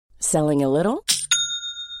Selling a little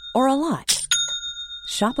or a lot?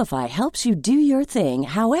 Shopify helps you do your thing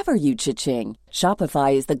however you cha-ching.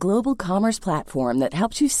 Shopify is the global commerce platform that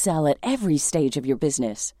helps you sell at every stage of your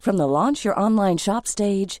business. From the launch your online shop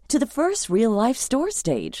stage to the first real-life store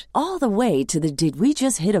stage, all the way to the did we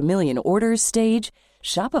just hit a million orders stage.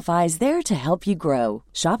 Shopify is there to help you grow.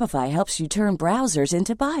 Shopify helps you turn browsers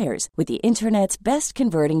into buyers with the internet's best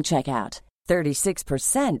converting checkout.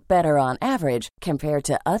 36% better on average compared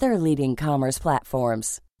to other leading commerce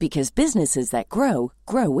platforms. Because businesses that grow,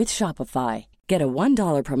 grow with Shopify. Get a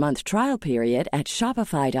 $1 per month trial period at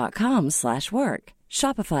shopify.com/work.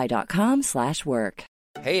 Shopify.com/work.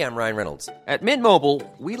 Hey, I'm Ryan Reynolds. At Mint Mobile,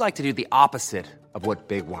 we like to do the opposite of what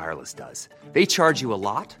Big Wireless does. They charge you a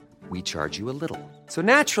lot, we charge you a little. So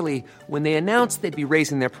naturally, when they announced they'd be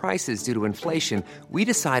raising their prices due to inflation, we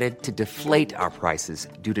decided to deflate our prices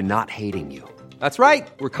due to not hating you. That's right.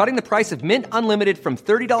 We're cutting the price of Mint Unlimited from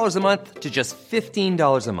 $30 a month to just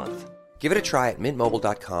 $15 a month. Give it a try at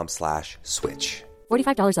mintmobile.com/switch.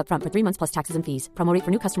 $45 up front for 3 months plus taxes and fees. Promo rate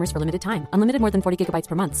for new customers for limited time. Unlimited more than 40 gigabytes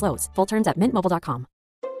per month. Slows full terms at mintmobile.com.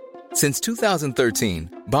 Since 2013,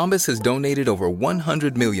 Bombas has donated over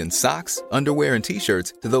 100 million socks, underwear, and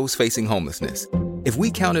T-shirts to those facing homelessness. If we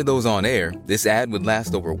counted those on air, this ad would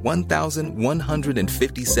last over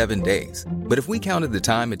 1,157 days. But if we counted the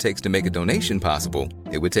time it takes to make a donation possible,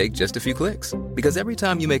 it would take just a few clicks. Because every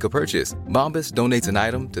time you make a purchase, Bombas donates an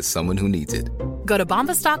item to someone who needs it. Go to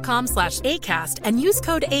bombas.com/ACAST and use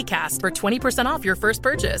code ACAST for 20% off your first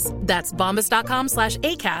purchase. That's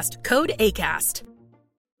bombas.com/ACAST, code ACAST.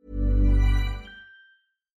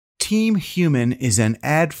 Team Human is an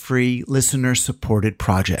ad-free, listener-supported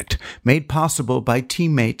project made possible by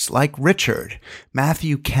teammates like Richard,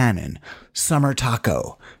 Matthew Cannon, Summer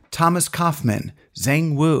Taco, Thomas Kaufman,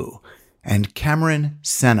 Zheng Wu, and Cameron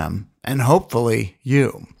Senham, and hopefully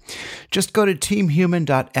you. Just go to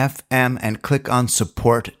teamhuman.fm and click on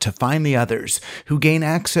support to find the others who gain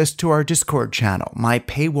access to our Discord channel, my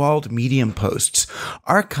paywalled Medium posts,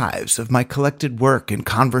 archives of my collected work and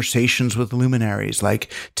conversations with luminaries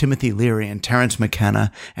like Timothy Leary and Terence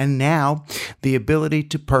McKenna, and now the ability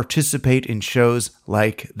to participate in shows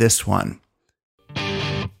like this one.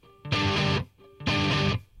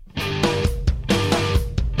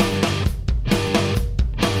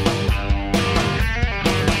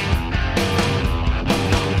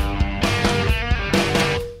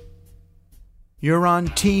 You're on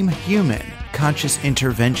Team Human, conscious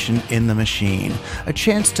intervention in the machine, a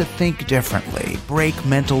chance to think differently, break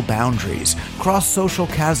mental boundaries, cross social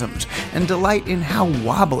chasms, and delight in how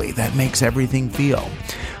wobbly that makes everything feel.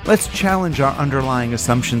 Let's challenge our underlying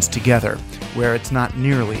assumptions together, where it's not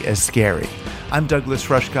nearly as scary. I'm Douglas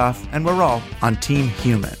Rushkoff, and we're all on Team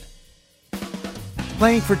Human.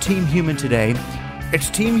 Playing for Team Human today, it's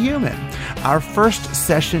Team Human, our first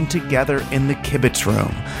session together in the Kibitz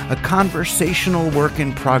Room, a conversational work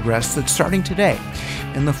in progress that's starting today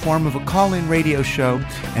in the form of a call-in radio show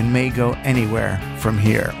and may go anywhere from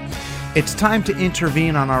here. It's time to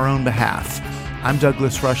intervene on our own behalf. I'm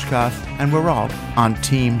Douglas Rushkoff, and we're all on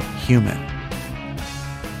Team Human.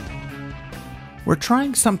 We're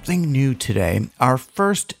trying something new today, our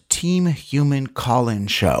first Team Human call-in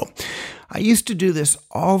show. I used to do this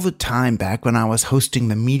all the time back when I was hosting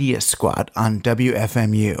the Media Squad on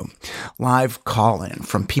WFMU. Live call-in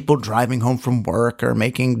from people driving home from work or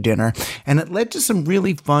making dinner, and it led to some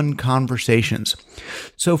really fun conversations.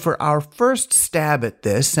 So for our first stab at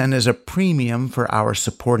this, and as a premium for our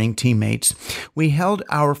supporting teammates, we held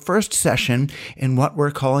our first session in what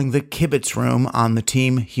we're calling the Kibitz Room on the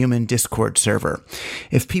Team Human Discord server.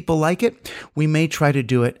 If people like it, we may try to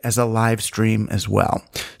do it as a live stream as well.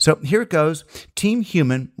 So here it goes. Team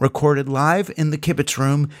Human recorded live in the Kibitz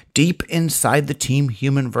Room deep inside the Team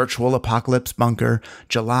Human Virtual Apocalypse Bunker,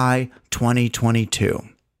 July 2022.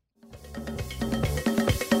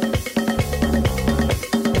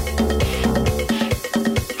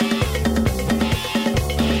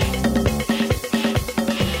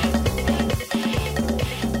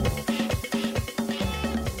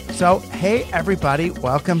 So, hey everybody,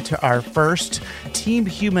 welcome to our first Team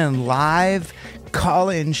Human live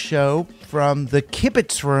call-in show from the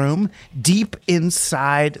Kibitz Room deep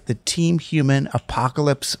inside the Team Human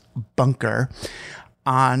Apocalypse Bunker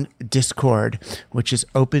on Discord, which is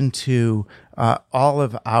open to all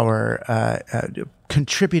of our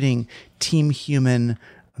contributing Team Human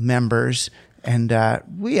members. And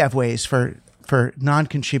we have ways for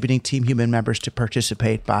non-contributing Team Human members to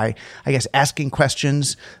participate by, I guess, asking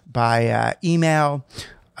questions by email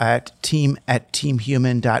at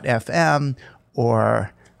teamhuman.fm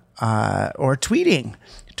or tweeting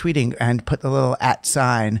tweeting and put the little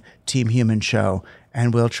 @ Team Human Show,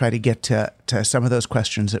 and we'll try to get to some of those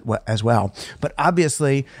questions as well. But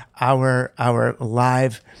obviously, our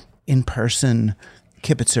live in-person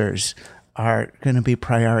kibitzers are going to be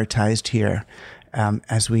prioritized here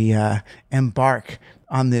as we embark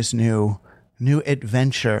on this new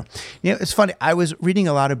adventure. It's funny. I was reading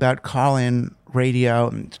a lot about call-in radio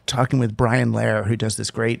and talking with Brian Lehrer, who does this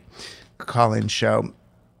great call-in show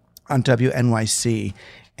on WNYC.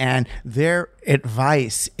 And their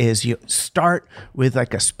advice is you start with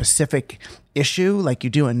like a specific issue, like you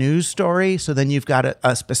do a news story. So then you've got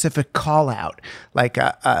a specific call out, like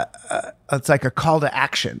it's like a call to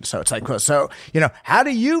action. So it's like, so, how do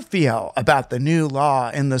you feel about the new law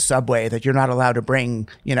in the subway that you're not allowed to bring,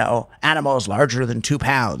 animals larger than 2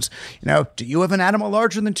 pounds? Do you have an animal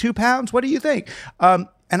larger than 2 pounds? What do you think? And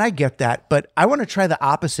I get that, but I want to try the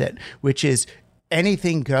opposite, which is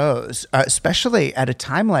anything goes, especially at a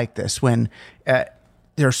time like this when there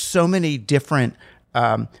are so many different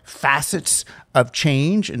facets of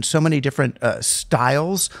change and so many different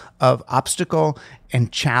styles of obstacle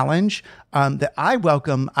and challenge, that I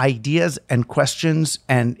welcome ideas and questions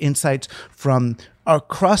and insights from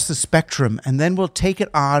across the spectrum. And then we'll take it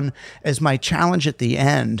on as my challenge at the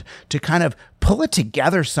end to kind of pull it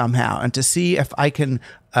together somehow and to see if I can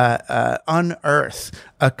unearth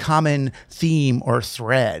a common theme or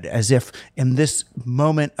thread, as if in this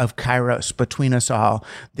moment of kairos between us all,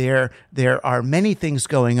 there are many things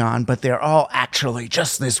going on, but they're all actually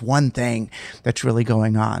just this one thing that's really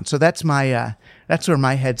going on. So that's that's where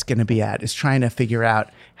my head's going to be at, is trying to figure out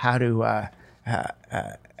how to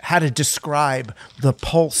describe the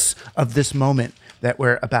pulse of this moment that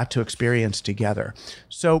we're about to experience together.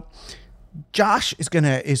 So Josh is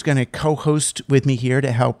gonna co-host with me here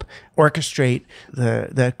to help orchestrate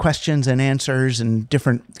the questions and answers and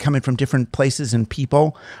coming from different places and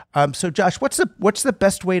people. So Josh, what's the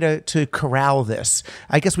best way to corral this?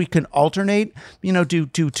 I guess we can alternate. Do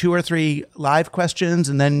 2 or 3 live questions,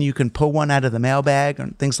 and then you can pull one out of the mailbag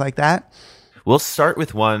and things like that. We'll start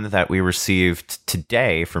with one that we received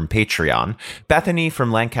today from Patreon. Bethany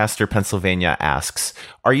from Lancaster, Pennsylvania asks,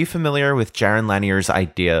 are you familiar with Jaron Lanier's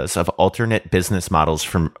ideas of alternate business models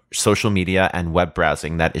from social media and web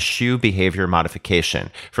browsing that eschew behavior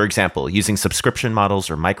modification? For example, using subscription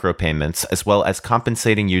models or micropayments, as well as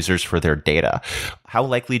compensating users for their data. How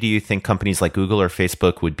likely do you think companies like Google or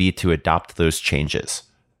Facebook would be to adopt those changes?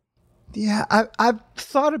 Yeah, I've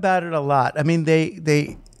thought about it a lot. I mean,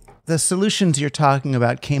 the solutions you're talking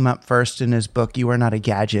about came up first in his book, You Are Not a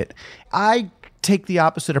Gadget. I take the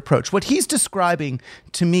opposite approach. What he's describing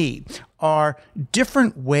to me are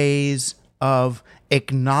different ways of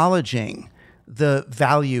acknowledging the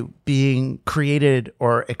value being created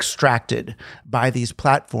or extracted by these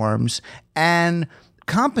platforms and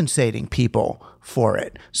compensating people for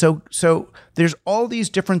it. So there's all these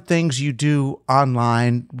different things you do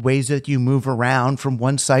online, ways that you move around from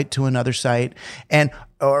one site to another site, and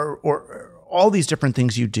or all these different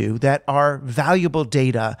things you do that are valuable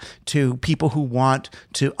data to people who want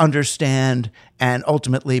to understand and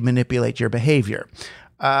ultimately manipulate your behavior.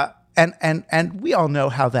 And we all know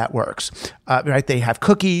how that works, right? They have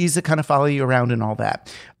cookies that kind of follow you around and all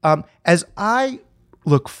that. As I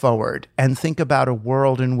look forward and think about a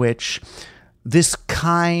world in which this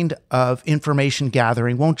kind of information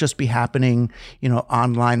gathering won't just be happening,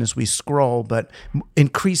 online as we scroll, but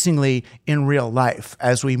increasingly in real life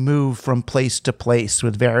as we move from place to place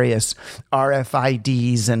with various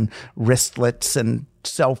RFIDs and wristlets and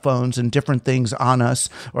cell phones and different things on us,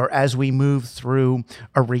 or as we move through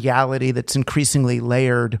a reality that's increasingly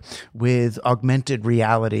layered with augmented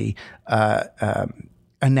reality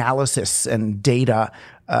analysis and data.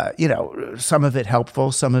 Some of it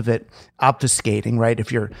helpful, some of it obfuscating, right?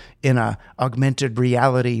 If you're in a augmented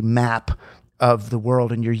reality map of the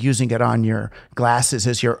world and you're using it on your glasses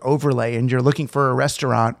as your overlay and you're looking for a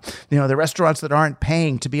restaurant, the restaurants that aren't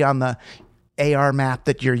paying to be on the AR map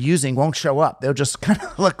that you're using won't show up. They'll just kind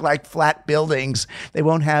of look like flat buildings. They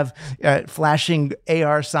won't have flashing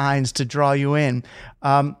AR signs to draw you in.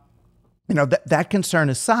 That concern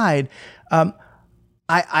aside,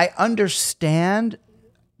 I understand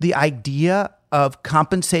the idea of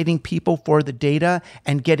compensating people for the data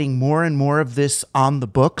and getting more and more of this on the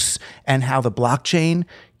books, and how the blockchain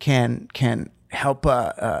can help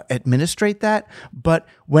administrate that. But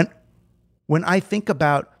when I think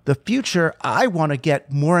about the future, I want to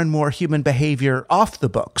get more and more human behavior off the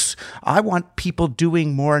books. I want people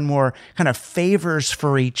doing more and more kind of favors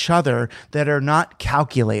for each other that are not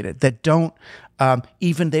calculated, that don't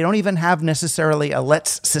Even they don't even have necessarily a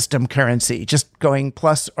let's system currency, just going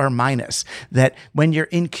plus or minus. That when you're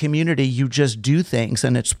in community, you just do things,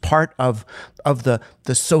 and it's part of the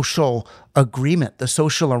social agreement, the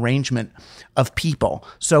social arrangement of people.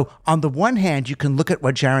 So on the one hand, you can look at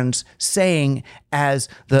what Jaron's saying as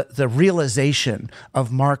the realization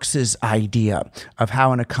of Marx's idea of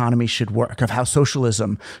how an economy should work, of how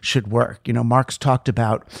socialism should work. You know, Marx talked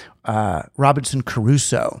about Robinson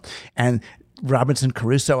Crusoe, and Robinson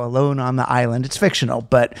Crusoe alone on the island. It's fictional,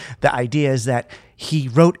 but the idea is that he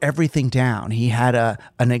wrote everything down. He had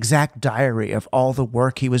an exact diary of all the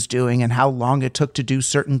work he was doing and how long it took to do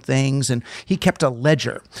certain things. And he kept a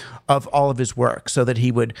ledger of all of his work so that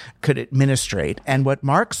he could administrate. And what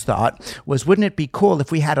Marx thought was, wouldn't it be cool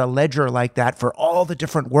if we had a ledger like that for all the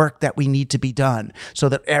different work that we need to be done so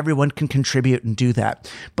that everyone can contribute and do that?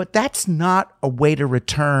 But that's not a way to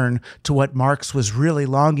return to what Marx was really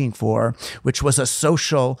longing for, which was a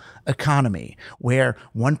social economy where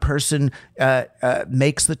one person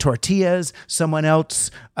makes the tortillas, someone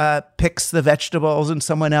else picks the vegetables, and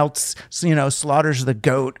someone else, slaughters the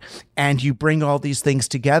goat, and you bring all these things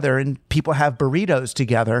together, and people have burritos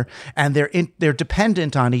together, and they're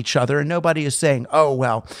dependent on each other, and nobody is saying, "Oh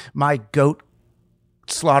well, my goat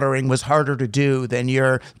slaughtering was harder to do than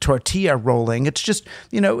your tortilla rolling." It's just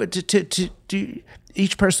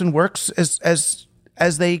each person works as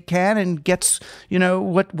they can and gets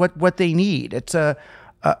what they need. It's a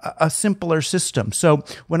simpler system. So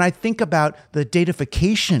when I think about the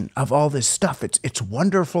datafication of all this stuff, it's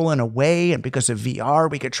wonderful in a way, and because of VR,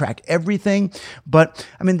 we could track everything. But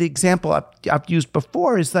I mean, the example I've used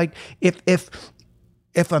before is like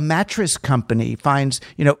if a mattress company finds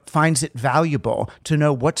it valuable to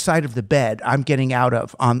know what side of the bed I'm getting out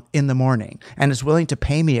of in the morning, and is willing to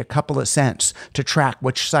pay me a couple of cents to track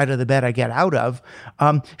which side of the bed I get out of,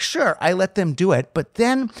 sure, I let them do it. But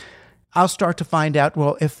then I'll start to find out,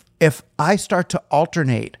 well, if I start to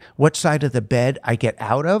alternate what side of the bed I get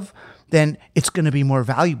out of, then it's going to be more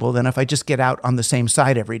valuable than if I just get out on the same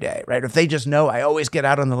side every day, right? If they just know I always get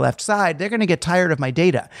out on the left side, they're going to get tired of my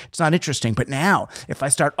data. It's not interesting. But now, if I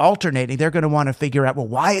start alternating, they're going to want to figure out, well,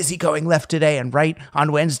 why is he going left today and right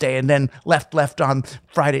on Wednesday and then left on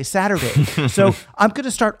Friday, Saturday? So I'm going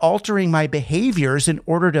to start altering my behaviors in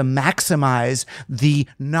order to maximize the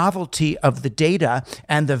novelty of the data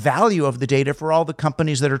and the value of the data for all the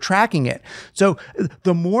companies that are tracking it. So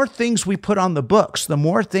the more things we put on the books, the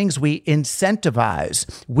more things we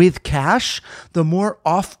incentivize with cash, the more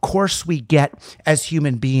off course we get as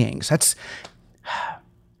human beings. That's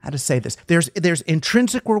how to say this. There's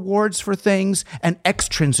intrinsic rewards for things and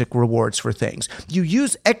extrinsic rewards for things. You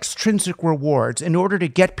use extrinsic rewards in order to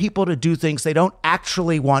get people to do things they don't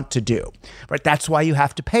actually want to do, right? That's why you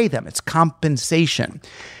have to pay them. It's compensation.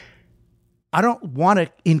 I don't want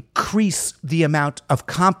to increase the amount of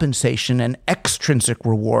compensation and extrinsic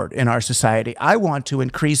reward in our society. I want to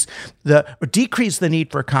decrease the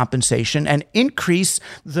need for compensation and increase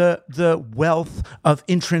the wealth of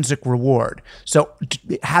intrinsic reward. So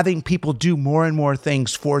having people do more and more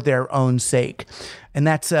things for their own sake. And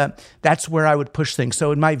that's where I would push things.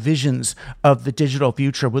 So in my visions of the digital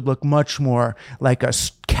future would look much more like a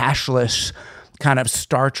cashless kind of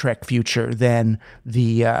Star Trek future than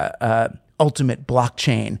the ultimate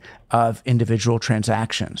blockchain of individual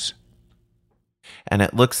transactions. And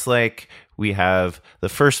it looks like we have the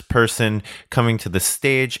first person coming to the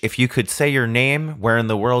stage. If you could say your name, where in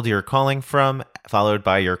the world you're calling from, followed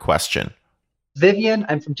by your question. Vivian,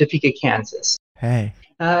 I'm from Topeka, Kansas. Hey.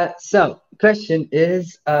 So question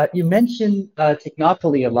is, you mentioned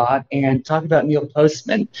Technopoly a lot and talked about Neil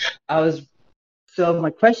Postman. So my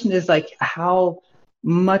question is, like, how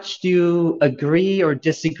much do you agree or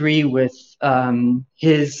disagree with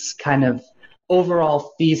his kind of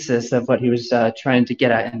overall thesis of what he was trying to get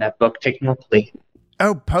at in that book, Technopoly?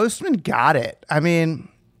 Oh, Postman got it. I mean,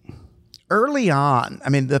 early on,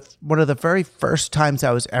 one of the very first times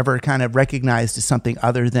I was ever kind of recognized as something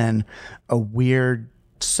other than a weird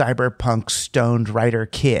cyberpunk stoned writer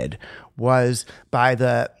kid was by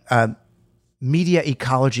the Media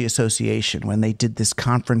Ecology Association when they did this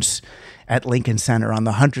conference at Lincoln Center on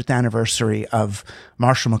the 100th anniversary of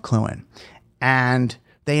Marshall McLuhan. And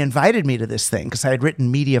they invited me to this thing because I had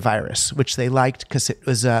written Media Virus, which they liked because it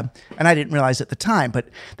was and I didn't realize at the time, but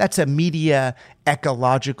that's a media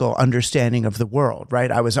ecological understanding of the world,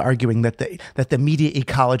 right? I was arguing that the media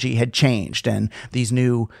ecology had changed, and these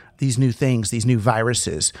new things, these new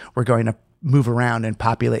viruses were going to move around and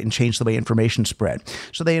populate and change the way information spread.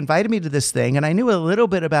 So they invited me to this thing, and I knew a little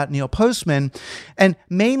bit about Neil Postman, and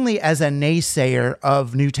mainly as a naysayer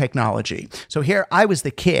of new technology. So here I was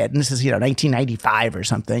the kid, and this is 1995 or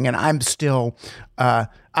something, and I'm still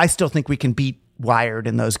I still think we can beat Wired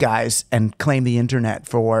and those guys and claim the internet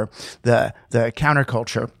for the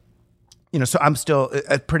counterculture. So I'm still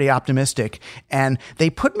pretty optimistic. And they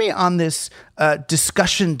put me on this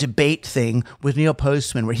discussion debate thing with Neil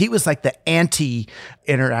Postman, where he was like the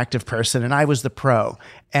anti-interactive person and I was the pro.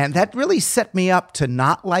 And that really set me up to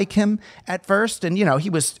not like him at first. And, he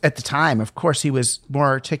was, at the time, of course, he was more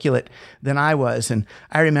articulate than I was. And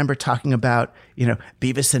I remember talking about,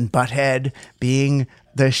 Beavis and Butthead being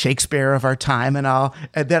the Shakespeare of our time and all.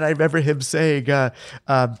 And then I remember him saying,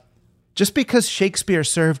 just because Shakespeare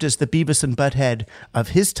served as the Beavis and Butthead of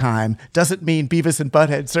his time doesn't mean Beavis and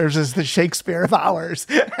Butthead serves as the Shakespeare of ours.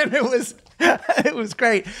 And it was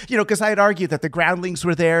great, because I had argued that the groundlings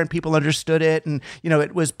were there and people understood it. And,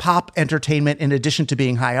 it was pop entertainment in addition to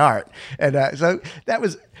being high art. And so that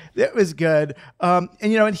was good.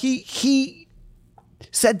 And he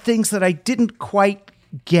said things that I didn't quite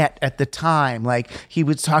get at the time. Like he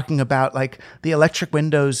was talking about like the electric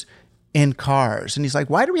windows in cars. And he's like,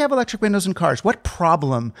 why do we have electric windows in cars? What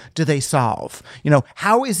problem do they solve?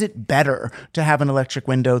 How is it better to have an electric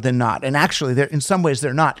window than not? And actually, in some ways,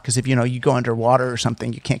 they're not, because if, you go underwater or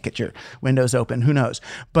something, you can't get your windows open. Who knows?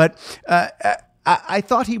 But I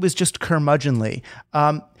thought he was just curmudgeonly.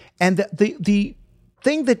 And the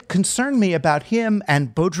thing that concerned me about him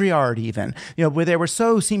and Baudrillard even, where they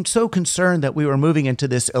seemed so concerned that we were moving into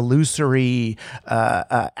this illusory,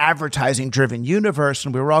 advertising-driven universe,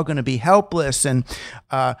 and we were all going to be helpless and,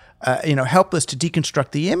 helpless to deconstruct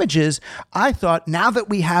the images. I thought, now that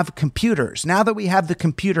we have computers, now that we have the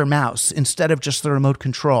computer mouse instead of just the remote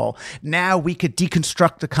control, now we could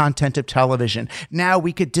deconstruct the content of television. Now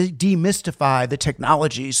we could demystify the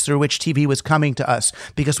technologies through which TV was coming to us,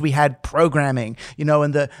 because we had programming,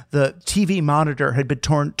 and the TV monitor had been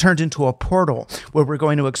turned into a portal where we're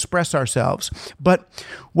going to express ourselves. But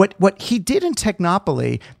what he did in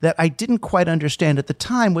Technopoly that I didn't quite understand at the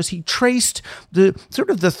time was he traced the sort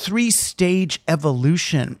of the three-stage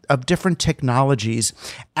evolution of different technologies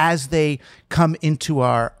as they come into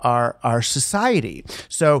our society.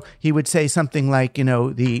 So he would say something like,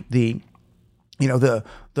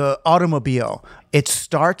 the automobile, it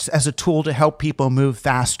starts as a tool to help people move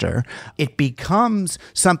faster. It becomes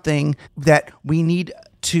something that we need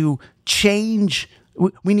to change.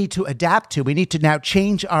 We need to adapt to. We need to now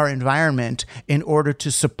change our environment in order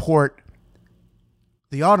to support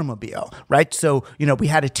the automobile, right? So, we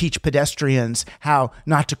had to teach pedestrians how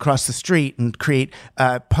not to cross the street and create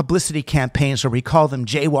publicity campaigns where we call them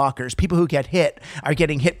jaywalkers. People who get hit are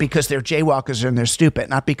getting hit because they're jaywalkers and they're stupid,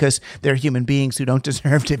 not because they're human beings who don't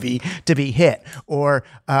deserve to be hit. Or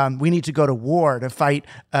we need to go to war to fight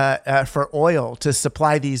for oil to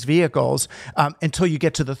supply these vehicles until you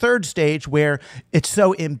get to the third stage where it's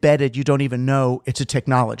so embedded you don't even know it's a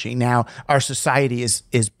technology. Now, our society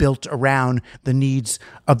is built around the needs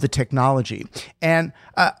of the technology. And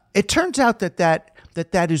it turns out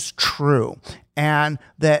that is true, and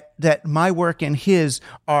that my work and his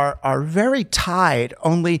are very tied.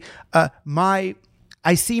 Only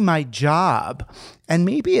I see my job, and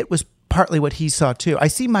maybe it was partly what he saw too. I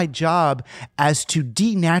see my job as to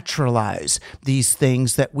denaturalize these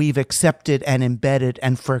things that we've accepted and embedded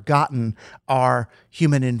and forgotten are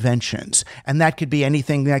human inventions. And that could be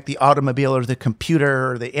anything like the automobile or the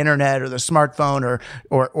computer or the internet or the smartphone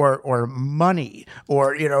or money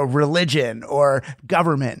or, religion or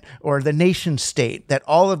government or the nation state, that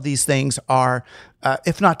all of these things are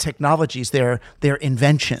if not technologies, they're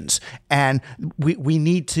inventions. And we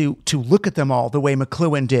need to look at them all the way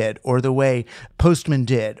McLuhan did, or the way Postman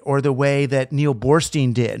did, or the way that Neil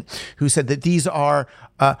Borstein did, who said that these are,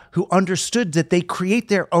 who understood that they create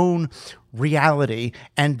their own reality,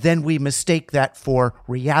 and then we mistake that for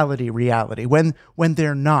reality when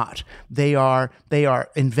they're not. They are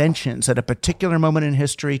inventions at a particular moment in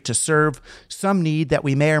history to serve some need that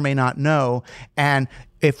we may or may not know. And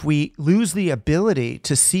if we lose the ability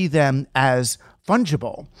to see them as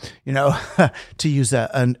fungible, to use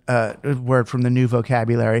a word from the new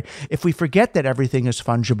vocabulary, if we forget that everything is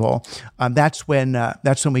fungible, that's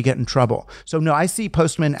when we get in trouble. So no, I see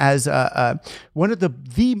Postman as one of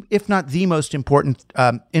the if not the most important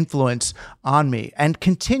influence on me, and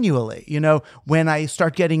continually, when I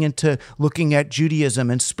start getting into looking at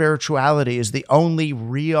Judaism and spirituality as the only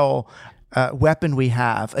real weapon we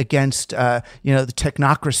have against the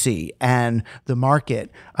technocracy and the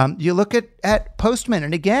market. You look at Postman,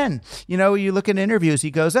 and again, you look at interviews.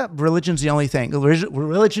 He goes, religion's the only thing.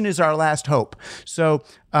 Religion is our last hope. So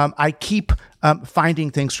I keep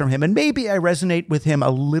finding things from him, and maybe I resonate with him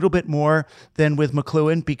a little bit more than with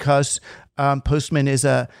McLuhan because Postman is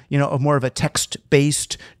a more of a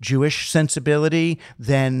text-based Jewish sensibility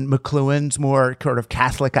than McLuhan's more sort of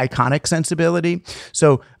Catholic iconic sensibility.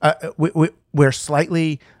 So we're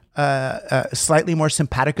slightly more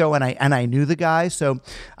simpatico, and I knew the guy, so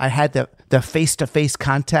I had the face-to-face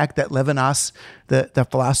contact that Levinas, the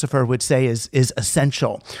philosopher, would say is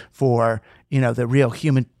essential for the real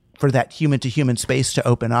human, for that human-to-human space to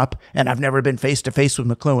open up. And I've never been face-to-face with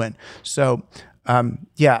McLuhan, so.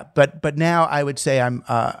 But now I would say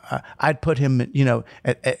I'd put him,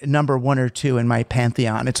 at number 1 or 2 in my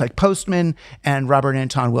pantheon. It's like Postman and Robert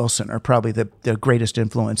Anton Wilson are probably the greatest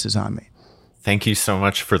influences on me. Thank you so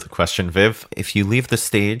much for the question, Viv. If you leave the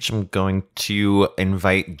stage, I'm going to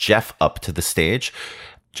invite Jeff up to the stage.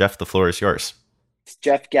 Jeff, the floor is yours. It's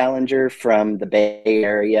Jeff Gallinger from the Bay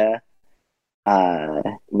Area.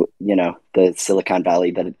 The Silicon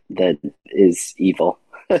Valley that is evil.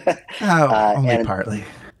 Only partly.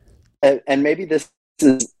 And maybe this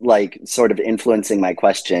is like sort of influencing my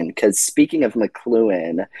question, because speaking of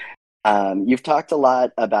McLuhan, you've talked a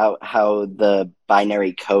lot about how the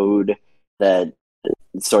binary code that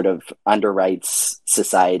sort of underwrites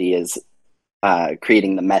society is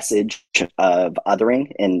creating the message of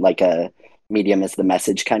othering in like a medium is the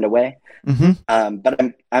message kind of way. Mm-hmm. But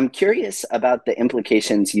I'm curious about the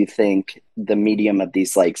implications you think the medium of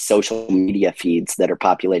these like social media feeds that are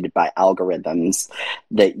populated by algorithms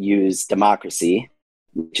that use democracy,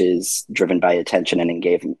 which is driven by attention and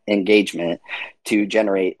engagement, to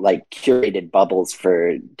generate like curated bubbles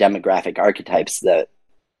for demographic archetypes that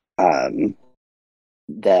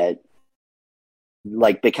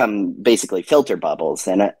like become basically filter bubbles.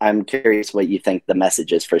 And I'm curious what you think the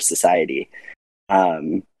message is for society.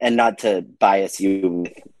 And not to bias you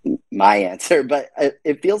with my answer, but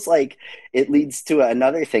it feels like it leads to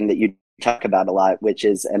another thing that you talk about a lot, which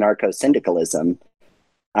is anarcho-syndicalism.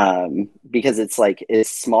 Because it's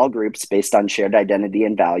small groups based on shared identity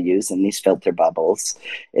and values in these filter bubbles.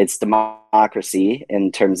 It's democracy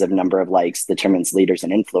in terms of number of likes determines leaders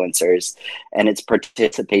and influencers, and it's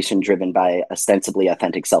participation driven by ostensibly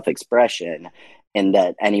authentic self-expression in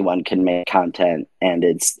that anyone can make content, and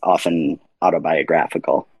it's often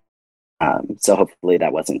autobiographical. So hopefully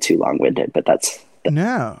that wasn't too long-winded, but that's...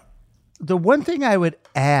 No. The one thing I would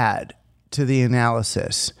add to the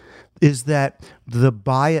analysis is that the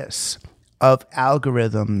bias of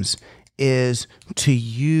algorithms is to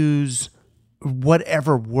use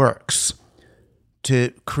whatever works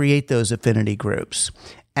to create those affinity groups.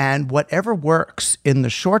 And whatever works in the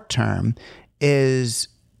short term is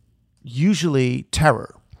usually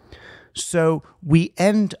terror. So we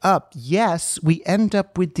end up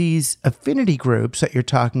with these affinity groups that you're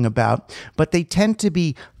talking about, but they tend to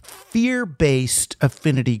be fear-based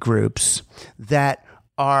affinity groups that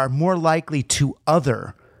are more likely to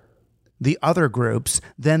other the other groups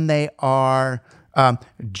than they are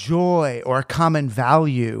joy or common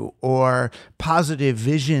value or positive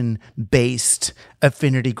vision-based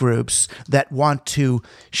affinity groups that want to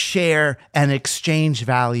share and exchange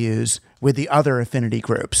values with the other affinity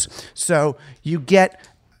groups. So you get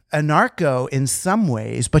anarcho in some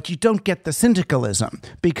ways, but you don't get the syndicalism,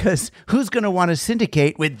 because who's going to want to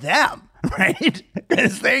syndicate with them, right?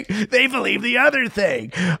 Because they believe the other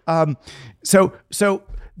thing. So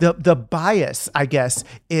the bias, I guess,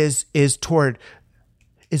 is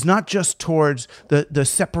not just towards the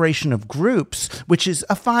separation of groups, which is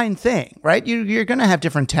a fine thing, right? You're going to have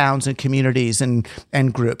different towns and communities and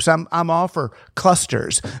groups. I'm all for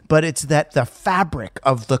clusters, but it's that the fabric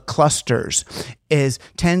of the clusters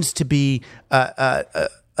tends to be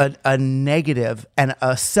a negative and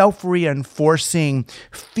a self-reinforcing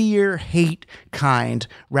fear-hate kind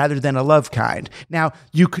rather than a love kind. Now,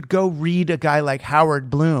 you could go read a guy like Howard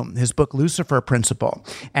Bloom, his book Lucifer Principle,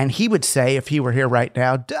 and he would say, if he were here right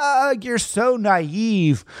now, Doug, you're so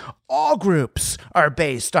naive. All groups are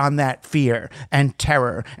based on that fear and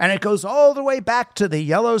terror. And it goes all the way back to the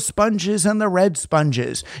yellow sponges and the red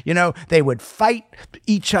sponges. You know, they would fight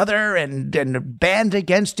each other and band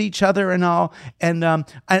against each other and all. And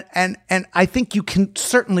I think you can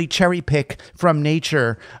certainly cherry pick from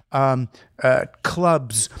nature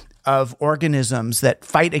clubs of organisms that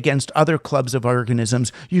fight against other clubs of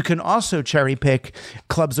organisms. You can also cherry pick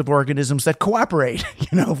clubs of organisms that cooperate,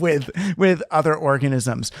 with other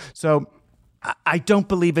organisms. So I don't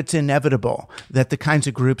believe it's inevitable that the kinds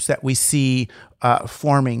of groups that we see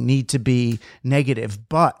forming need to be negative.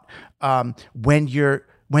 But when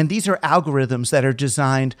these are algorithms that are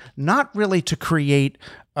designed not really to create,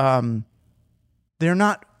 they're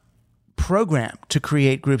not programmed to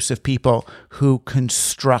create groups of people who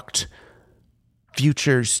construct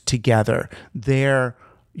futures together. They're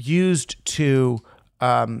used to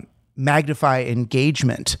magnify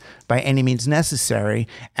engagement by any means necessary.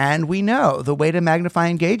 And we know the way to magnify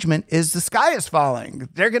engagement is the sky is falling.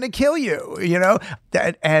 They're going to kill you,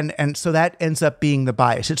 and so that ends up being the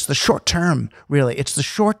bias. It's the short term, really. It's the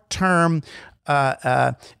short term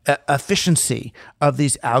efficiency of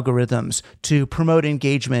these algorithms to promote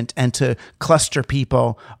engagement and to cluster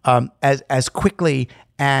people as quickly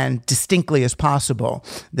and distinctly as possible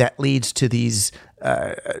that leads to these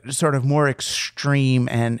sort of more extreme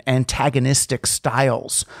and antagonistic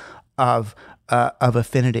styles of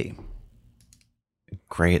affinity.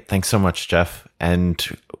 Great. Thanks so much, Jeff. And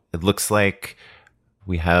it looks like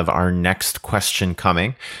we have our next question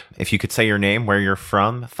coming. If you could say your name, where you're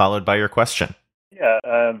from, followed by your question.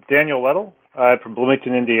 Yeah, Daniel Weddle. I'm from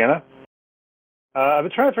Bloomington, Indiana. I've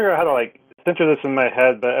been trying to figure out how to center this in my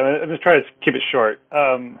head, but I'm just trying to keep it short.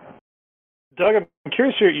 Doug, I'm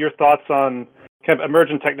curious your thoughts on kind of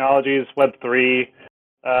emergent technologies, Web3,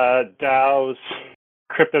 DAOs,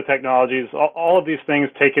 crypto technologies, all of these things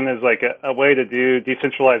taken as a way to do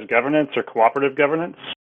decentralized governance or cooperative governance.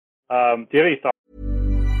 Do you have any thoughts?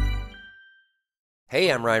 Hey,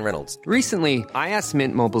 I'm Ryan Reynolds. Recently, I asked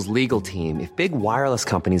Mint Mobile's legal team if big wireless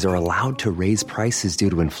companies are allowed to raise prices due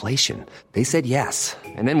to inflation. They said yes.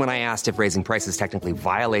 And then when I asked if raising prices technically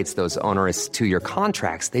violates those onerous 2-year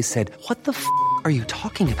contracts, they said, "What the f*** are you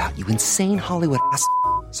talking about, you insane Hollywood ass?"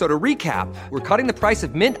 So to recap, we're cutting the price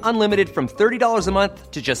of Mint Unlimited from $30 a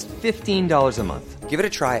month to just $15 a month. Give it a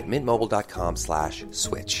try at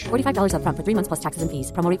mintmobile.com/switch. $45 up front for 3 months plus taxes and fees.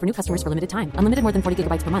 Promo rate for new customers for limited time. Unlimited more than 40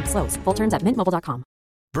 gigabytes per month. Slows full terms at mintmobile.com.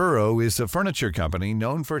 Burrow is a furniture company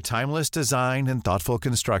known for timeless design and thoughtful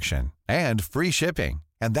construction and free shipping.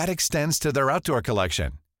 And that extends to their outdoor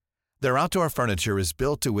collection. Their outdoor furniture is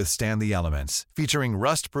built to withstand the elements, featuring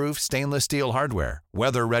rust-proof stainless steel hardware,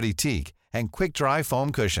 weather-ready teak, and quick-dry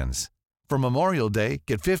foam cushions. For Memorial Day,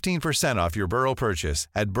 get 15% off your Burrow purchase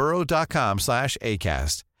at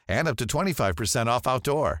burrow.com/ACAST and up to 25% off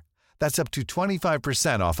outdoor. That's up to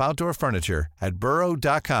 25% off outdoor furniture at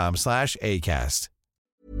burrow.com/ACAST.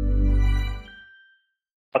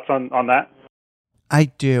 Thoughts on that? I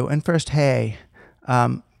do. And first, hey,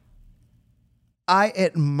 I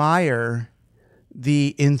admire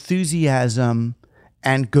the enthusiasm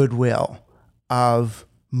and goodwill of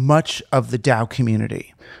much of the DAO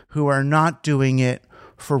community who are not doing it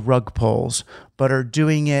for rug pulls, but are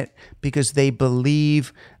doing it because they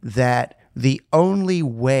believe that the only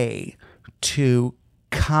way to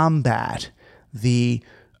combat the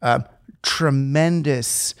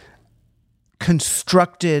tremendous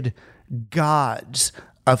constructed gods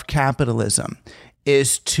of capitalism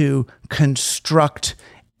is to construct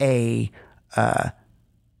a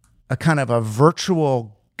kind of a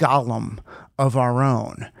virtual golem of our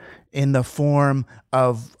own in the form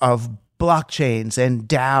of blockchains and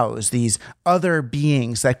DAOs, these other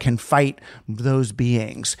beings that can fight those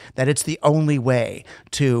beings, that it's the only way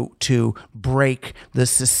to break the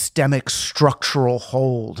systemic structural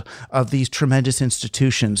hold of these tremendous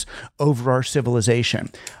institutions over our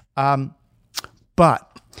civilization. But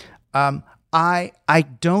I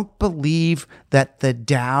don't believe that the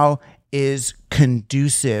DAO is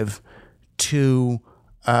conducive to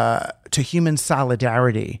human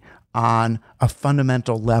solidarity on a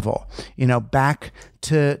fundamental level. Back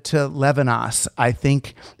to Levinas, I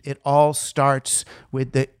think it all starts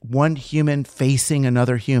with the one human facing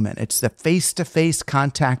another human. It's the face-to-face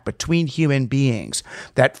contact between human beings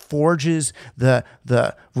that forges the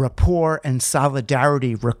rapport and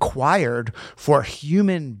solidarity required for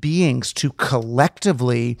human beings to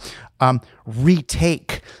collectively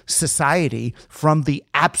retake society from the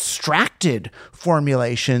abstracted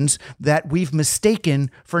formulations that we've mistaken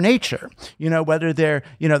for nature. Whether they're,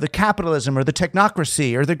 the capitalism or the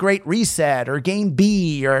technocracy or the Great Reset or Game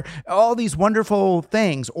B or all these wonderful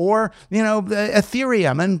things, or, the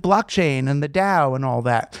Ethereum and blockchain and the DAO and all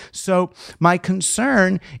that. So my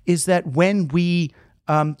concern is that when we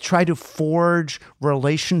try to forge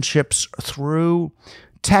relationships through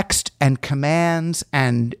text and commands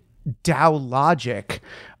and DAO logic,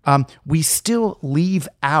 we still leave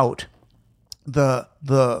out the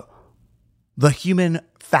human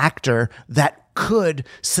factor that could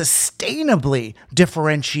sustainably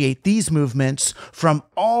differentiate these movements from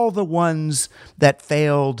all the ones that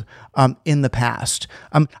failed in the past.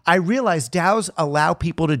 I realize DAOs allow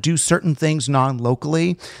people to do certain things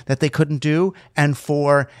non-locally that they couldn't do, and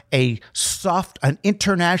for an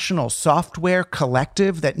international software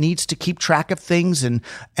collective that needs to keep track of things and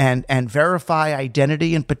verify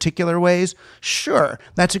identity in particular ways, sure,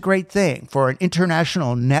 that's a great thing. For an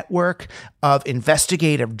international network of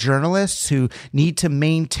investigative journalists who need to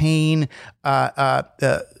maintain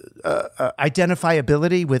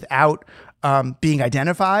identifiability without being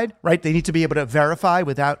identified, right? They need to be able to verify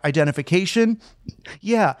without identification.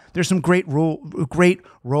 Yeah, there's some great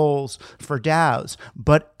roles for DAOs,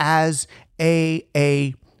 but as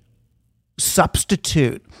a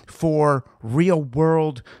substitute for real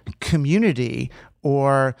world community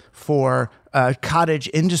or for cottage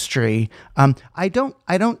industry, I don't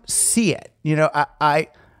see it. You know, I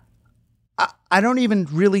don't even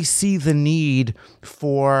really see the need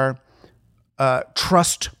for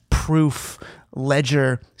trust-proof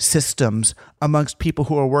ledger systems amongst people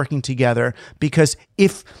who are working together, because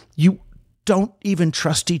if you don't even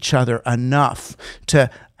trust each other enough to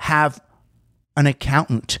have an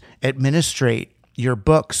accountant administrate your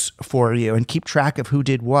books for you and keep track of who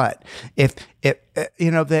did what, if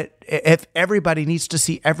everybody needs to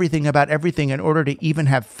see everything about everything in order to even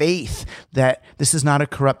have faith that this is not a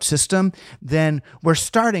corrupt system, then we're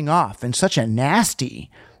starting off in such a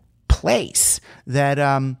nasty place that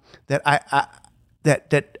I'm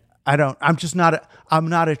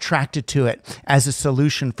not attracted to it as a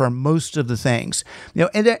solution for most of the things. You know,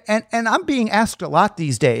 and I'm being asked a lot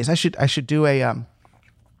these days. I should do a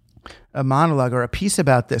monologue or a piece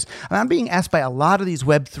about this. I'm being asked by a lot of these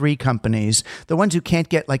Web3 companies, the ones who can't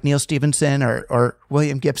get like Neil Stephenson or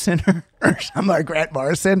William Gibson or Grant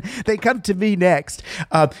Morrison. They come to me next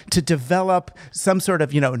to develop some sort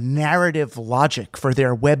of, narrative logic for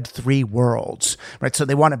their Web3 worlds, right? So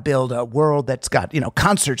they want to build a world that's got,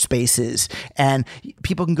 concert spaces, and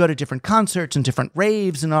people can go to different concerts and different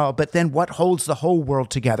raves and all, but then what holds the whole world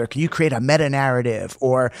together? Can you create a meta narrative?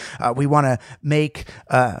 Or we want to make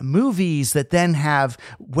movies that then have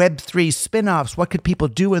Web3 spin-offs. What could people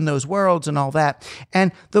do in those worlds and all that?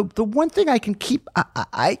 And the one thing I keep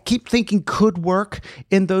thinking could work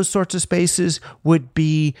in those sorts of spaces would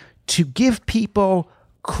be to give people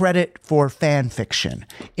credit for fan fiction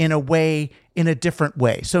in a different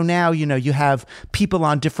way. So now, you have people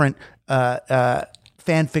on different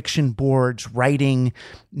fan fiction boards writing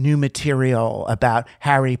new material about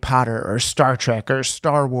Harry Potter or Star Trek or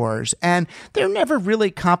Star Wars, and they're never really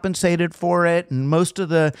compensated for it. And most of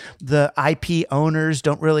the IP owners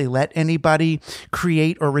don't really let anybody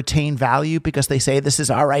create or retain value because they say this is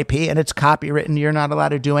our IP and it's copywritten, you're not allowed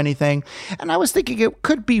to do anything. And I was thinking it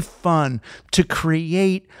could be fun to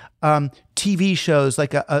create TV shows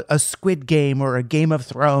like a Squid Game or a Game of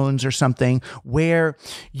Thrones or something, where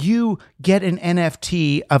you get an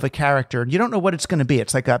NFT of a character. You don't know what it's going to be.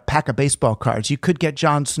 It's like a pack of baseball cards. You could get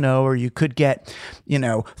Jon Snow, or you could get,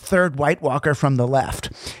 third White Walker from the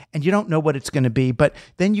left. And you don't know what it's going to be. But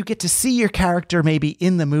then you get to see your character maybe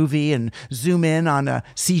in the movie and zoom in on a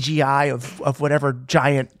CGI of whatever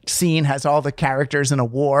giant scene has all the characters in a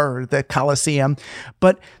war or the Colosseum.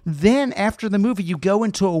 But then after the movie, you go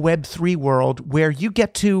into a Web3 world where you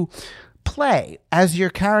get to play as your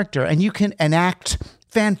character and you can enact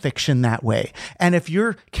fan fiction that way. And if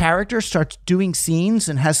your character starts doing scenes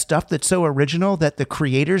and has stuff that's so original that the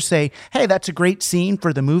creators say, hey, that's a great scene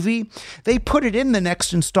for the movie, they put it in the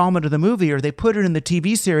next installment of the movie, or they put it in the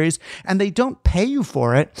TV series, and they don't pay you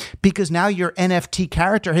for it because now your NFT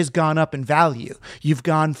character has gone up in value. You've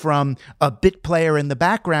gone from a bit player in the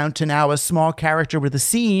background to now a small character with a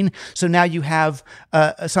scene. So now you have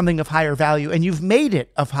something of higher value, and you've made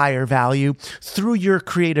it of higher value through your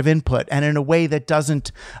creative input and in a way that doesn't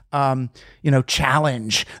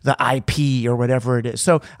challenge the IP or whatever it is.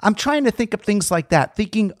 So I'm trying to think of things like that,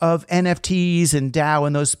 thinking of NFTs and DAO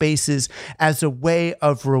in those spaces as a way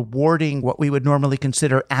of rewarding what we would normally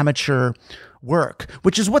consider amateur work,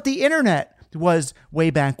 which is what the internet was way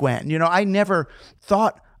back when. I never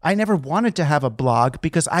wanted to have a blog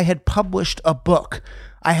because I had published a book.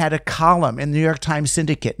 I had a column in the New York Times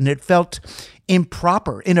Syndicate, and it felt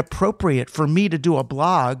inappropriate for me to do a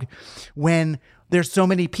blog when there's so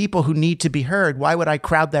many people who need to be heard. Why would I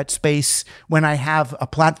crowd that space when I have a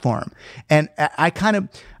platform? And I kind of,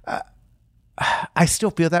 I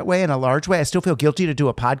still feel that way in a large way. I still feel guilty to do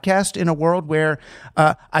a podcast in a world where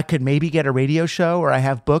I could maybe get a radio show, or I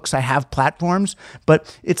have books, I have platforms,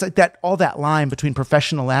 but it's like that, all that line between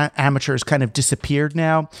professional amateurs kind of disappeared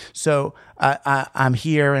now. So I'm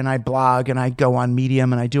here and I blog and I go on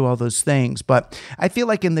Medium and I do all those things. But I feel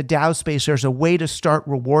like in the DAO space, there's a way to start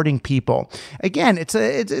rewarding people. Again, it's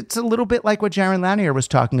a little bit like what Jaron Lanier was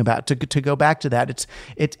talking about. To go back to that,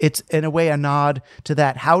 it's in a way a nod to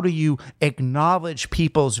that. How do you acknowledge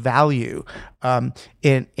people's value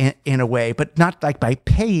in a way, but not like by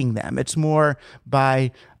paying them? It's more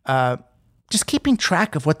by just keeping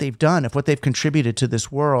track of what they've done, of what they've contributed to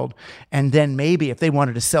this world. And then maybe if they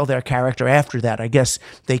wanted to sell their character after that, I guess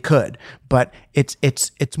they could. But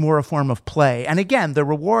it's more a form of play. And again, the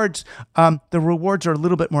rewards are a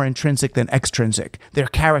little bit more intrinsic than extrinsic. Their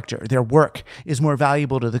character, their work is more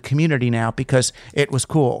valuable to the community now because it was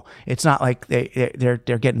cool. It's not like they're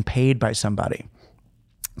getting paid by somebody.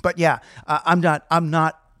 But yeah, I'm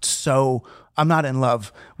not in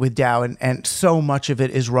love with DAO, and so much of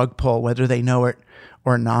it is rug pull, whether they know it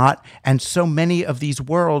or not. And so many of these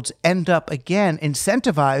worlds end up, again,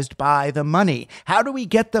 incentivized by the money. How do we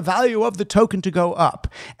get the value of the token to go up?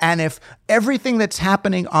 And if everything that's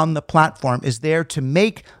happening on the platform is there to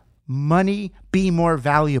make money be more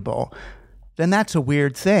valuable, then that's a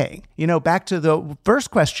weird thing. Back to the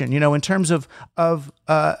first question, in terms of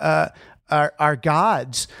our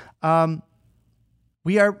gods,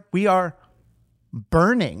 we are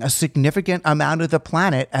burning a significant amount of the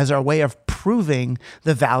planet as our way of proving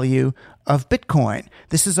the value of Bitcoin.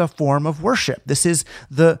 This is a form of worship. This is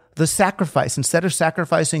the sacrifice. Instead of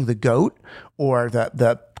sacrificing the goat or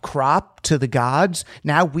the crop to the gods,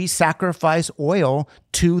 now we sacrifice oil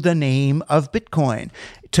to the name of Bitcoin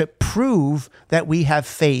to prove that we have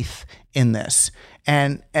faith in this.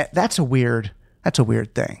 And that's a weird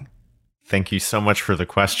thing. Thank you so much for the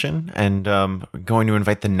question. And going to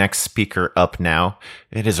invite the next speaker up now.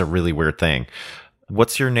 It is a really weird thing.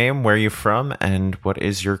 What's your name? Where are you from? And what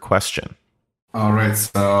is your question? All right.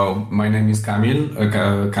 So my name is Kamil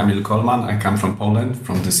Coleman. I come from Poland,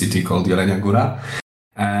 from the city called Jelenia Góra.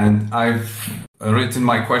 And I've written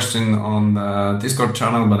my question on the Discord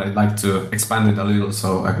channel, but I'd like to expand it a little.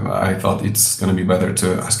 So I thought it's going to be better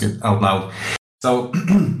to ask it out loud. So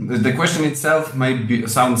the question itself may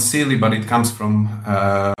sound silly, but it comes from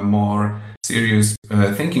a more serious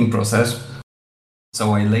thinking process.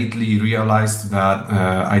 So I lately realized that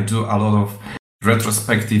I do a lot of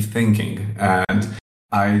retrospective thinking, and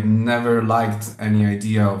I never liked any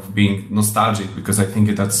idea of being nostalgic because I think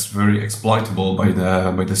that's very exploitable by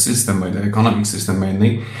the system, by the economic system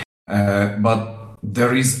mainly. But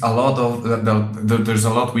there is a lot there's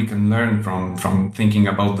a lot we can learn from thinking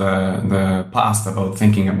about the past, about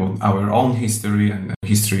thinking about our own history and the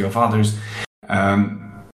history of others.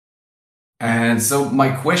 And so my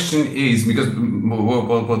question is, because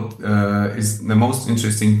what is the most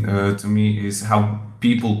interesting to me is how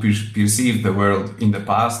people perceive the world in the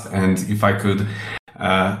past, and if I could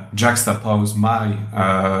juxtapose my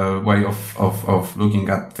way of looking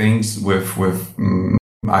at things with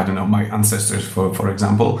I don't know, my ancestors, for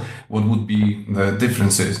example, what would be the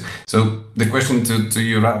differences? So the question to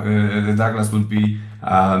you, Douglas, would be,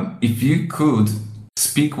 if you could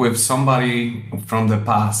speak with somebody from the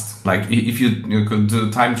past, like if you could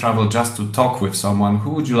do time travel just to talk with someone,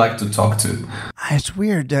 who would you like to talk to? It's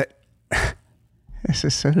weird that this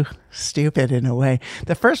is so stupid in a way.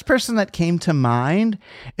 The first person that came to mind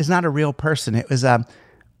is not a real person. It was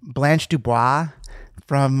Blanche Dubois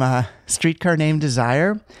from Streetcar Named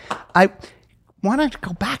Desire. I wanted to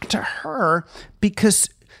go back to her because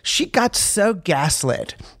she got so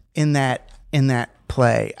gaslit in that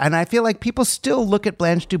play. And I feel like people still look at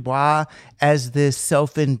Blanche Dubois as this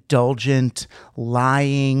self-indulgent,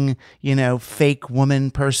 lying, fake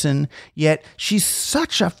woman person. Yet she's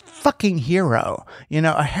such a fucking hero,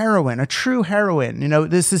 a heroine, a true heroine.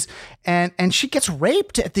 This is, and she gets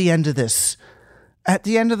raped at the end of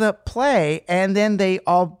the play, and then they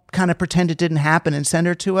all kind of pretend it didn't happen and send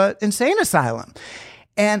her to an insane asylum.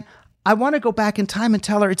 And I want to go back in time and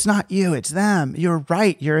tell her, it's not you, it's them. You're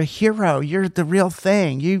right. You're a hero. You're the real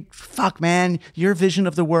thing. Man, your vision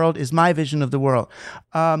of the world is my vision of the world.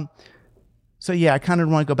 So yeah, I kind of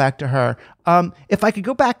want to go back to her. If I could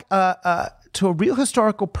go back to a real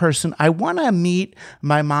historical person, I want to meet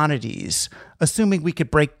Maimonides, assuming we could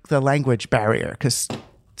break the language barrier, because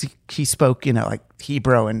he spoke, like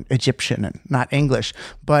Hebrew and Egyptian and not English.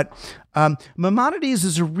 But Maimonides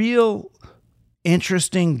is a real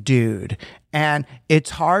interesting dude. And it's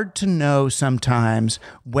hard to know sometimes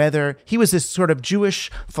whether he was this sort of Jewish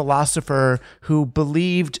philosopher who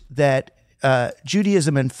believed that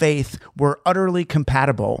Judaism and faith were utterly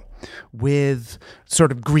compatible with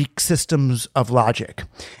sort of Greek systems of logic.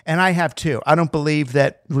 And I have too. I don't believe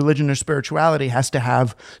that religion or spirituality has to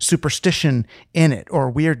have superstition in it or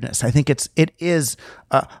weirdness. I think it is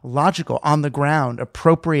logical, on the ground,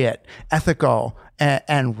 appropriate, ethical,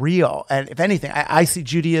 and real. And if anything, I see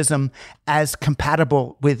Judaism as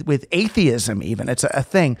compatible with atheism even. It's a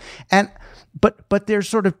thing. But there's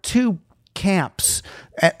sort of two camps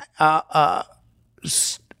of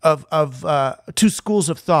two schools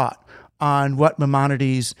of thought on what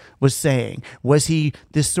Maimonides was saying. Was he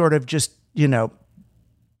this sort of just,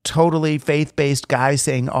 totally faith-based guy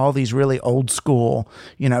saying all these really old school,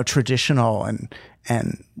 traditional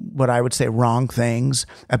and what I would say wrong things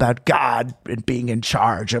about God being in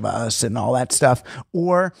charge of us and all that stuff?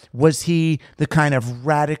 Or was he the kind of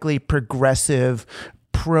radically progressive,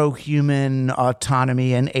 pro-human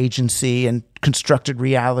autonomy and agency and constructed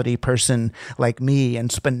reality person like me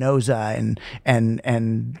and Spinoza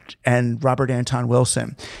and Robert Anton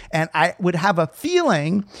Wilson? And I would have a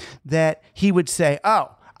feeling that he would say,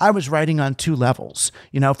 oh, I was writing on two levels.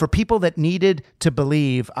 For people that needed to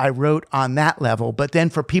believe, I wrote on that level. But then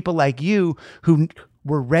for people like you who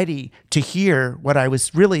were ready to hear what I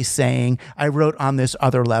was really saying, I wrote on this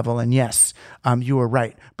other level. And yes, you were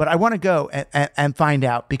right. But I want to go and find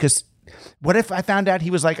out, because what if I found out he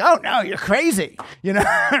was like, oh, no, you're crazy.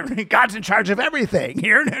 God's in charge of everything.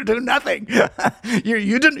 You're do nothing.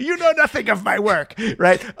 you know nothing of my work,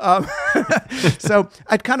 right? So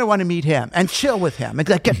I'd kind of want to meet him and chill with him and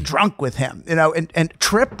get drunk with him, and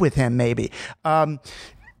trip with him maybe. And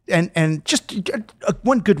just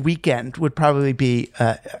one good weekend would probably be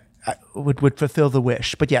would fulfill the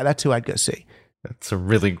wish. But yeah, that's who I'd go see. That's a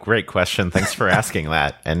really great question. Thanks for asking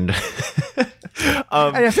that. And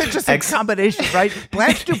and it's just a combination, right?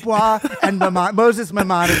 Blanche Dubois and Moses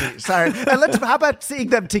Maimonides. Sorry. And how about seeing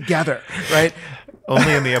them together, right?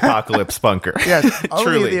 Only in the Apocalypse Bunker. Yes, only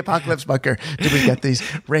Truly. in the Apocalypse Bunker do we get these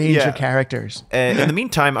range of characters. In the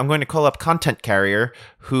meantime, I'm going to call up Content Carrier,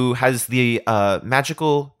 who has the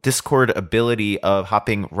magical Discord ability of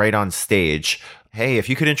hopping right on stage. Hey, if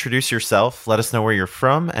you could introduce yourself, let us know where you're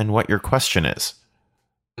from and what your question is.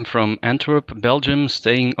 I'm from Antwerp, Belgium,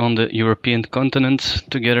 staying on the European continent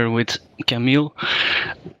together with Camille.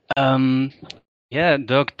 Doug,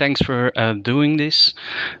 thanks for doing this.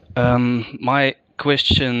 My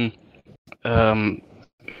question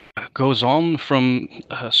goes on from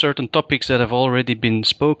certain topics that have already been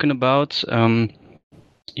spoken about.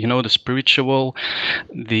 The spiritual,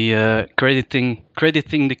 the crediting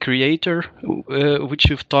the creator, which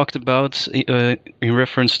you've talked about in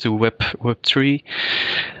reference to Web3.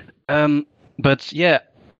 But yeah,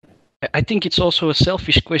 I think it's also a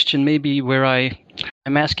selfish question, maybe, where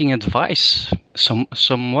I'm asking advice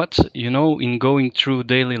somewhat, in going through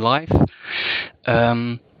daily life.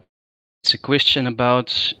 It's a question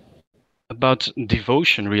about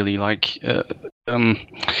devotion, really, like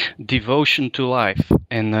devotion to life.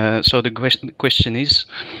 And so the question is,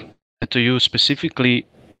 to you specifically,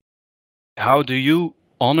 how do you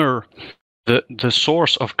honor the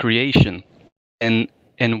source of creation, and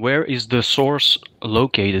where is the source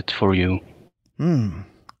located for you?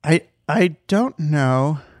 I don't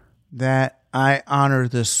know that I honor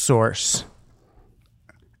the source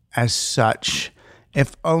as such.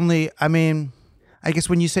 If only, I guess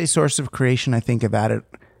when you say source of creation, I think about it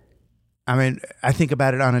on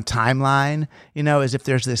a timeline, as if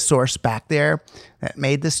there's this source back there that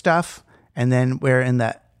made the stuff, and then we're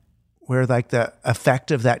like the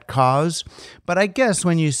effect of that cause. But I guess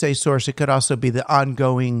when you say source, it could also be the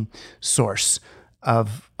ongoing source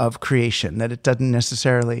of creation, that it didn't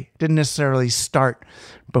necessarily start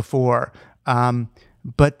before,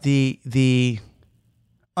 but the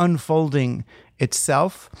unfolding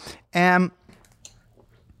itself. And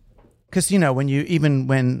because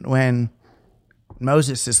when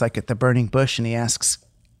Moses is like at the burning bush and he asks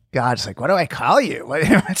God, it's like, what do I call you?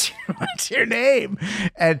 What's your name?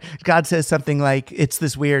 And God says something like, it's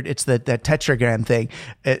the tetragram thing.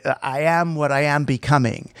 I am what I am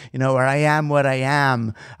becoming, or I am what I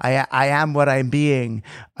am. I am what I'm being.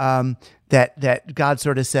 That God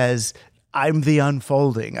sort of says, I'm the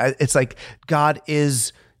unfolding. It's like God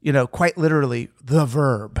is, quite literally the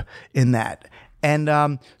verb in that.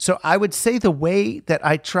 And so I would say the way that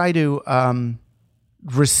I try to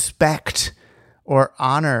respect or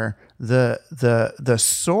honor the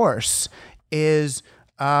source is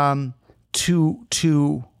to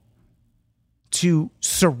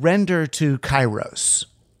surrender to Kairos,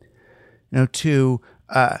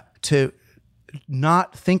 to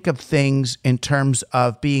not think of things in terms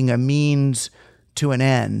of being a means to an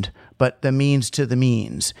end, but the means to the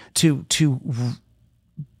means, to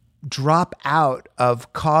drop out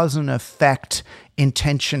of cause and effect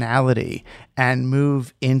intentionality and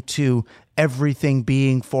move into everything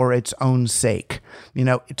being for its own sake,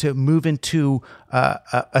 to move into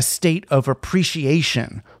a state of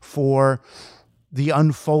appreciation for the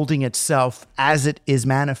unfolding itself as it is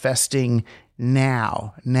manifesting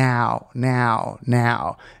now.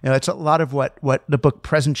 It's a lot of what the book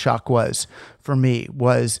Present Shock was for me,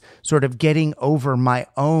 was sort of getting over my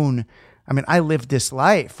own. I mean, I lived this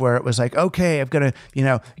life where it was like, okay, I've got to,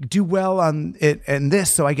 do well on it and this,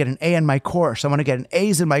 so I get an A in my course. I want to get an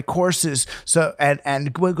A's in my courses, so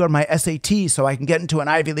and go to my SAT so I can get into an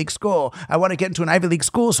Ivy League school. I want to get into an Ivy League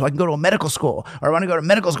school so I can go to a medical school, or I want to go to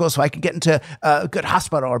medical school so I can get into a good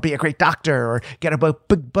hospital or be a great doctor or get a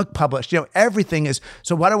big book published. Everything is,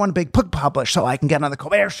 so why do I want a big book published so I can get on the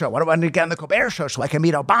Colbert Show? Why do I want to get on the Colbert Show so I can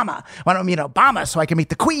meet Obama? Why don't I meet Obama so I can meet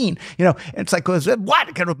the Queen? It's like,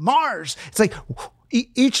 what? Go to Mars? It's like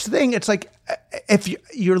each thing. It's like if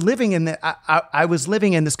you're living in I was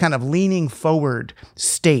living in this kind of leaning forward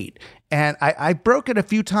state, and I broke it a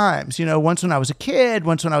few times. Once when I was a kid,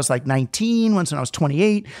 once when I was like 19, once when I was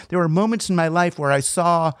 28. There were moments in my life where I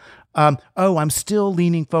saw, I'm still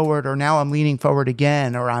leaning forward, or now I'm leaning forward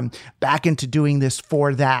again, or I'm back into doing this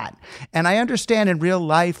for that. And I understand in real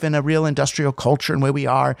life, in a real industrial culture and where we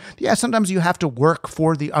are, sometimes you have to work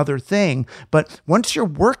for the other thing. But once you're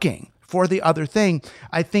working for the other thing,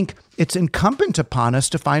 I think it's incumbent upon us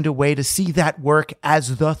to find a way to see that work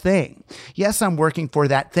as the thing. Yes, I'm working for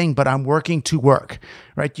that thing, but I'm working to work,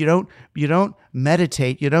 right? You don't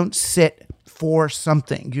meditate. You don't sit for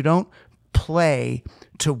something. You don't play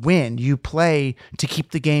to win. You play to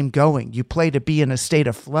keep the game going. You play to be in a state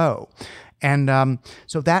of flow. And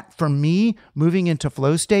so that, for me, moving into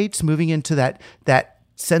flow states, moving into that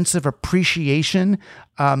sense of appreciation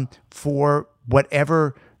for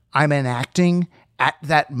whatever I'm enacting at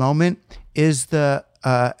that moment is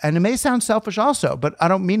and it may sound selfish also, but I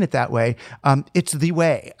don't mean it that way. It's the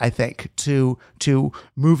way, I think, to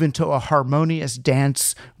move into a harmonious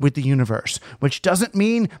dance with the universe, which doesn't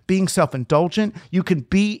mean being self-indulgent. You can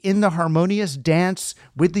be in the harmonious dance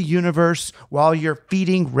with the universe while you're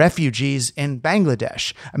feeding refugees in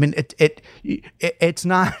Bangladesh. I mean, it's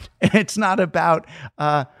not about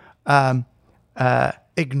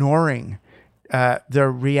ignoring the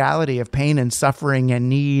reality of pain and suffering and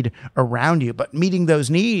need around you, but meeting those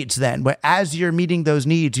needs then. As you're meeting those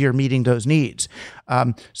needs, you're meeting those needs.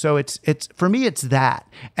 So it's for me, it's that.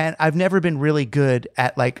 And I've never been really good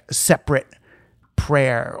at like separate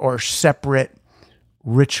prayer or separate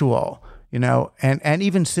ritual, and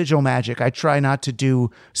even sigil magic. I try not to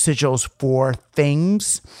do sigils for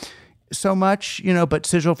things so much, but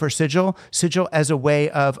sigil for sigil as a way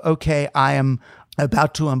of, okay, I am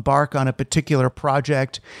about to embark on a particular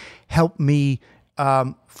project, help me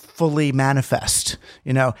fully manifest,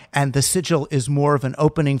 and the sigil is more of an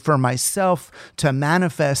opening for myself to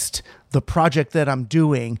manifest the project that I'm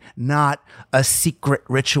doing, not a secret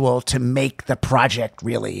ritual to make the project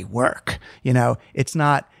really work. It's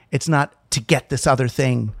not to get this other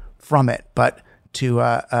thing from it, but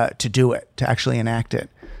to do it, to actually enact it.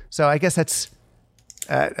 So I guess that's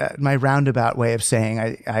my roundabout way of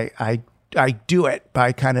saying I do it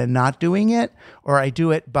by kind of not doing it, or I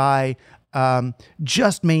do it by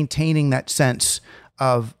just maintaining that sense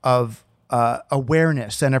of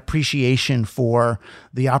awareness and appreciation for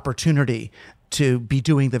the opportunity to be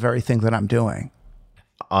doing the very thing that I'm doing.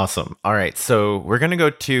 Awesome. All right. So we're going to go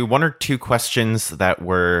to one or two questions that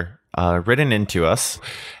were written into us.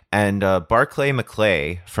 And Barclay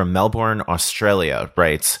McClay from Melbourne, Australia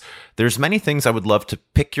writes, "There's many things I would love to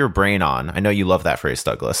pick your brain on." I know you love that phrase,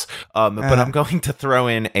 Douglas. But I'm going to throw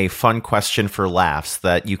in a fun question for laughs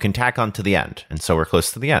that you can tack on to the end. And so we're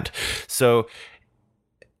close to the end. So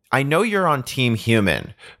I know you're on Team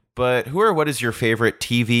Human, but who or what is your favorite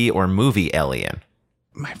TV or movie alien?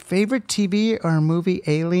 My favorite TV or movie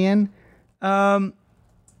alien? I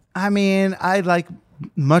mean, I like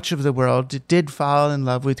much of the world did fall in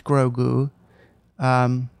love with Grogu,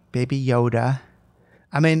 Baby Yoda.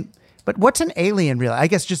 I mean, but what's an alien really? I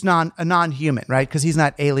guess just a non-human, right? Because he's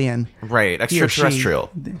not alien. Right,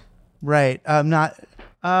 extraterrestrial. Right.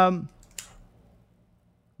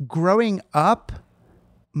 Growing up,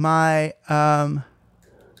 my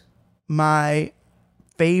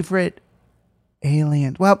favorite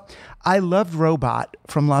alien. Well, I loved Robot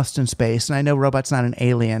from Lost in Space, and I know Robot's not an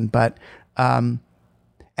alien, but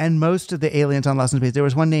and most of the aliens on Lost in Space, there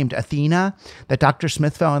was one named Athena that Dr.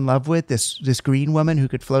 Smith fell in love with, this green woman who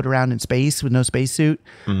could float around in space with no spacesuit.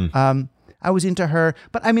 I was into her.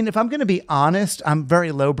 But I mean, if I'm going to be honest, I'm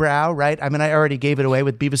very lowbrow, right? I mean, I already gave it away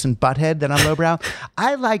with Beavis and Butthead that I'm lowbrow.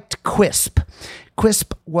 I liked Quisp.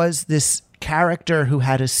 Quisp was this character who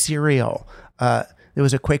had a cereal. There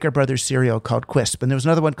was a Quaker Brothers cereal called Quisp, and there was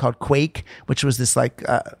another one called Quake, which was this like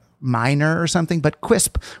miner or something. But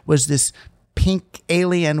Quisp was this pink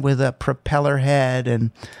alien with a propeller head,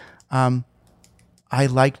 and I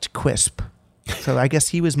liked Quisp. So I guess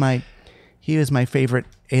he was my favorite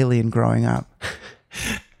alien growing up.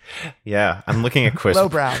 Yeah, I'm looking at Quisp.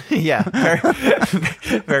 Lowbrow. Yeah,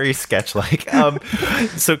 very sketch-like.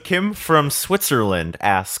 So Kim from Switzerland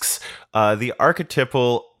asks, the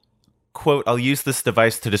archetypal, quote, "I'll use this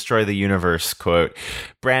device to destroy the universe," quote,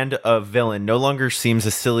 brand of villain no longer seems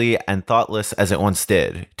as silly and thoughtless as it once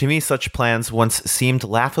did. To me, such plans once seemed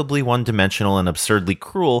laughably one-dimensional and absurdly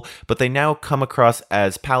cruel, but they now come across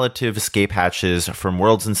as palliative escape hatches from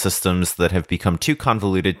worlds and systems that have become too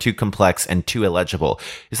convoluted, too complex, and too illegible.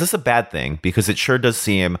 Is this a bad thing? Because it sure does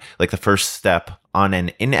seem like the first step on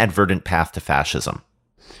an inadvertent path to fascism.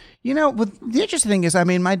 You know, the interesting thing is, I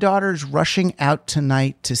mean, my daughter's rushing out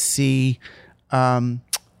tonight to see the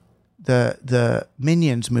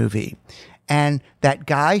Minions movie. And that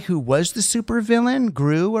guy who was the supervillain,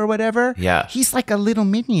 Gru or whatever, yeah, he's like a little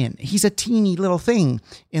minion. He's a teeny little thing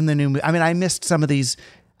in the new movie. I mean, I missed some of these.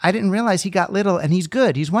 I didn't realize he got little, and he's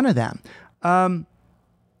good. He's one of them.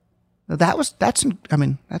 That's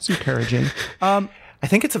encouraging. I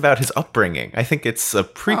think it's about his upbringing. I think it's a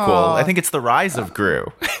prequel. Oh. I think it's the rise of Gru.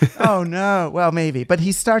 Oh, no. Well, maybe. But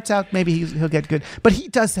he starts out, maybe he'll get good. But he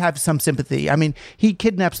does have some sympathy. I mean, he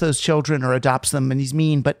kidnaps those children or adopts them, and he's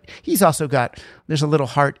mean, but he's also there's a little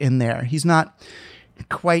heart in there. He's not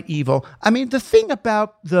quite evil. I mean, the thing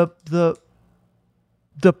about the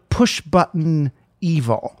push button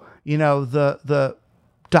evil, you know, the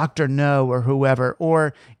Dr. No or whoever,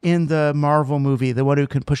 or in the Marvel movie, the one who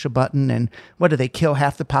can push a button and what do they kill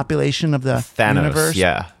half the population of the Thanos, universe?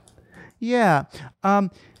 Yeah. Yeah.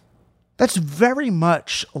 That's very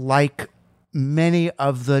much like many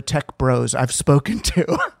of the tech bros I've spoken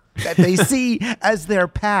to that they see as their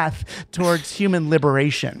path towards human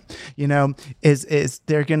liberation, you know, is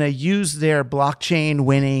they're going to use their blockchain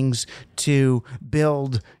winnings to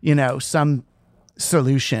build, you know, some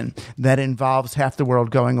solution that involves half the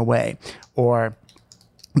world going away, or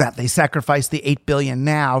that they sacrifice the 8 billion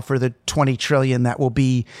now for the 20 trillion that will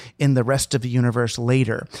be in the rest of the universe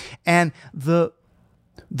later. And the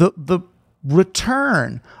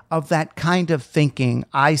return of that kind of thinking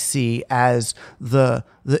I see as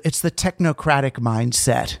it's the technocratic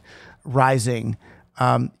mindset rising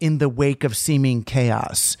in the wake of seeming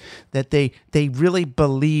chaos, that they really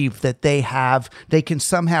believe that they can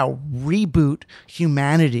somehow reboot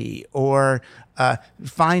humanity or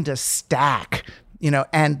find a stack, you know,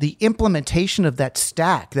 and the implementation of that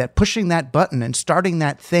stack, that pushing that button and starting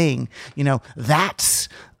that thing, you know, that's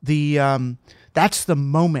the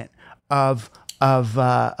moment of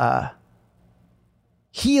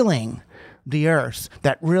healing the earth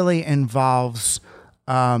that really involves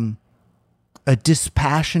a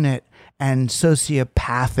dispassionate and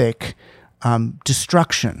sociopathic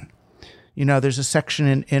destruction. You know, there's a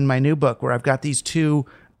section in my new book where I've got these two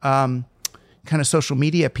kind of social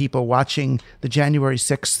media people watching the January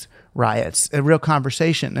 6th riots, a real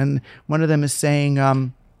conversation. And one of them is saying,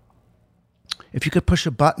 if you could push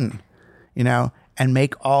a button, you know, and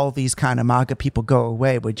make all these kind of MAGA people go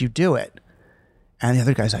away, would you do it? And the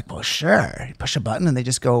other guy's like, well, sure. You push a button and they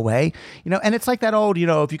just go away. You know, and it's like that old, you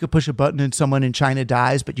know, if you could push a button and someone in China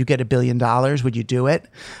dies, but you get $1 billion, would you do it?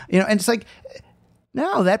 You know, and it's like,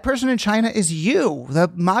 no, that person in China is you.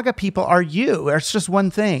 The MAGA people are you. It's just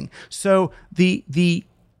one thing. So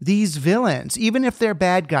these villains, even if they're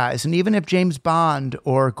bad guys, and even if James Bond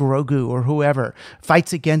or Grogu or whoever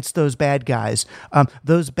fights against those bad guys,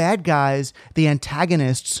 the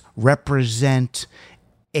antagonists represent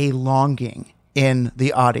a longing in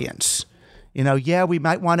the audience. You know, yeah, we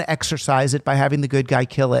might want to exercise it by having the good guy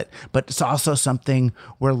kill it, but it's also something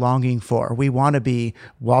we're longing for. We want to be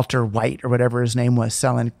Walter White or whatever his name was,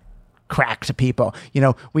 selling crack to people. You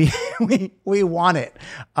know, we want it.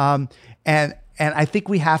 And I think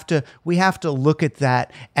we have to look at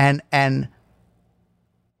that and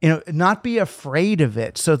you know, not be afraid of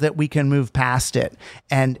it so that we can move past it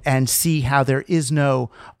and see how there is no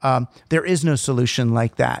solution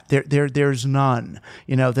like that. There's none.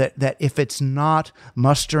 You know, that if it's not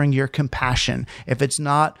mustering your compassion, if it's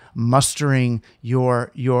not mustering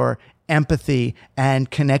your empathy and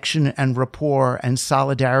connection and rapport and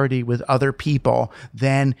solidarity with other people,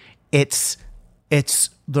 then it's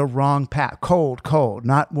it's the wrong path. Cold,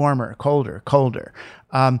 not warmer, colder.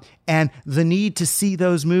 And the need to see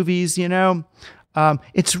those movies,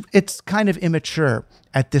 it's kind of immature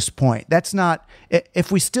at this point. That's not,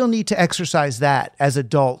 if we still need to exercise that as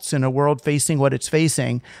adults in a world facing what it's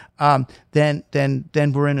facing, then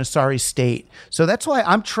we're in a sorry state. So that's why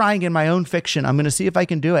I'm trying in my own fiction. I'm going to see if I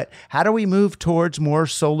can do it. How do we move towards more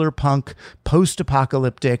solar punk,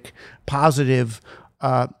 post-apocalyptic, positive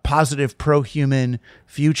pro-human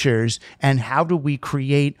futures, and how do we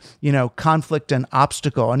create, conflict and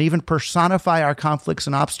obstacle, and even personify our conflicts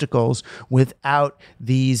and obstacles without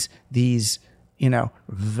these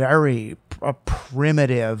very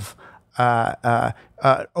primitive,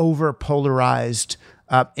 over-polarized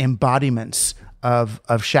embodiments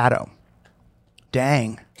of shadow.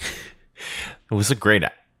 Dang. It was a great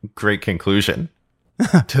conclusion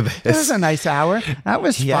to this. This was a nice hour. That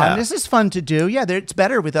was fun. This is fun to do. Yeah, it's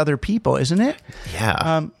better with other people, isn't it?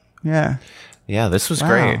 Yeah. Yeah. Yeah, this was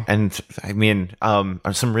great. And I mean,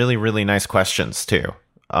 some really, really nice questions too.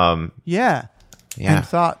 Yeah. And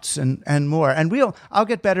thoughts and more. And I'll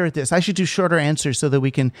get better at this. I should do shorter answers so that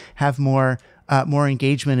we can have more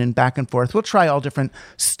engagement and back and forth. We'll try all different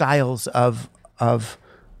styles of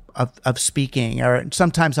speaking, or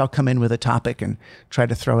sometimes I'll come in with a topic and try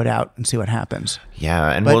to throw it out and see what happens.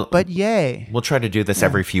 Yeah, and but yay. We'll try to do this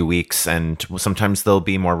every few weeks, and sometimes they'll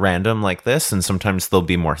be more random like this, and sometimes they'll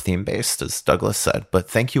be more theme-based, as Douglas said. But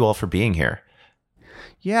thank you all for being here.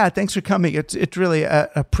 Yeah, thanks for coming. It's really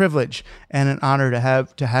a privilege and an honor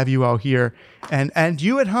to have you all here, and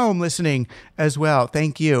you at home listening as well.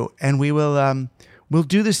 Thank you, and we'll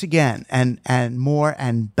do this again and more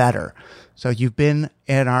and better. So you've been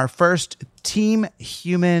in our first Team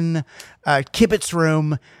Human Kibitz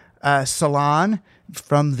Room salon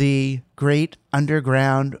from the great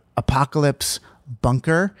underground apocalypse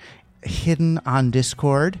bunker hidden on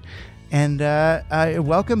Discord. And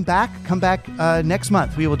welcome back. Come back next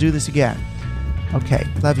month. We will do this again. Okay.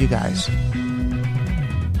 Love you guys.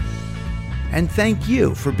 And thank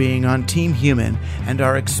you for being on Team Human and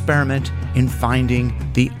our experiment in finding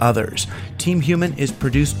the others. Team Human is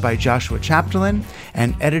produced by Joshua Chapdelaine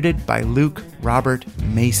and edited by Luke Robert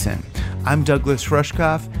Mason. I'm Douglas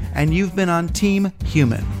Rushkoff, and you've been on Team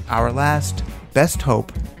Human, our last best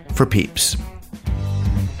hope for peeps.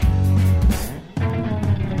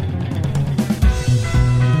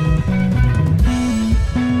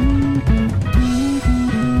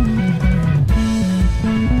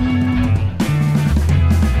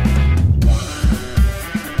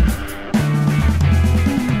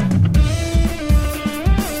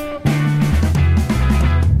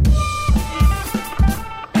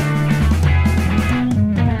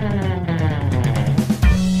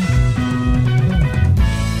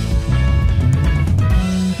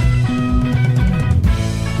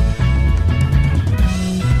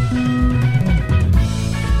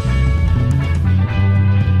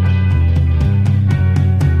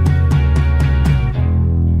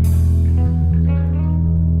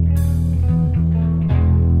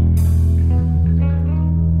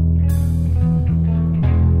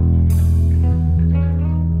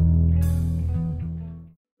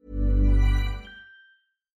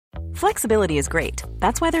 Flexibility is great.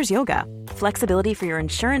 That's why there's yoga. Flexibility for your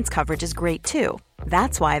insurance coverage is great too.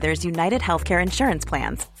 That's why there's United Healthcare Insurance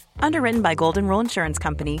Plans. Underwritten by Golden Rule Insurance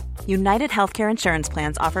Company, United Healthcare Insurance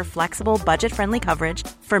Plans offer flexible, budget-friendly coverage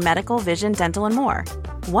for medical, vision, dental, and more.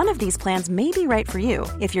 One of these plans may be right for you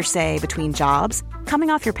if you're, say, between jobs, coming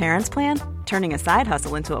off your parents' plan, turning a side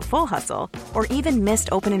hustle into a full hustle, or even missed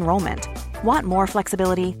open enrollment. Want more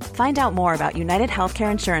flexibility? Find out more about United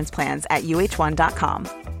Healthcare Insurance Plans at uh1.com.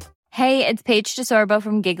 Hey, it's Paige DeSorbo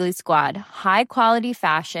from Giggly Squad. High quality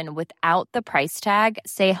fashion without the price tag.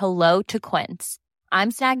 Say hello to Quince. I'm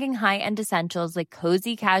snagging high-end essentials like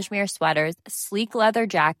cozy cashmere sweaters, sleek leather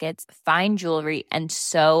jackets, fine jewelry, and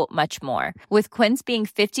so much more. With Quince being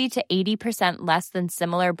 50 to 80% less than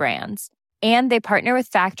similar brands. And they partner with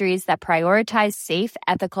factories that prioritize safe,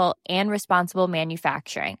 ethical, and responsible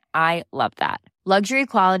manufacturing. I love that. Luxury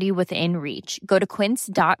quality within reach. Go to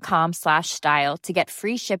quince.com/style to get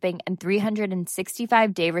free shipping and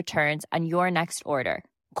 365-day returns on your next order.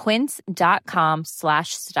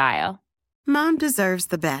 Quince.com/style. Mom deserves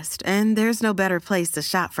the best, and there's no better place to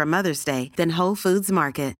shop for Mother's Day than Whole Foods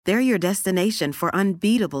Market. They're your destination for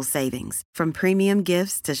unbeatable savings, from premium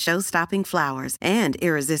gifts to show-stopping flowers and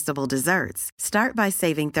irresistible desserts. Start by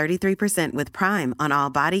saving 33% with Prime on all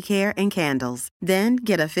body care and candles. Then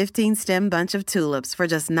get a 15-stem bunch of tulips for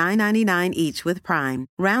just $9.99 each with Prime.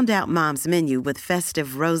 Round out Mom's menu with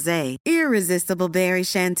festive rosé, irresistible berry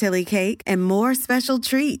chantilly cake, and more special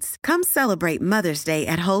treats. Come celebrate Mother's Day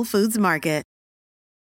at Whole Foods Market.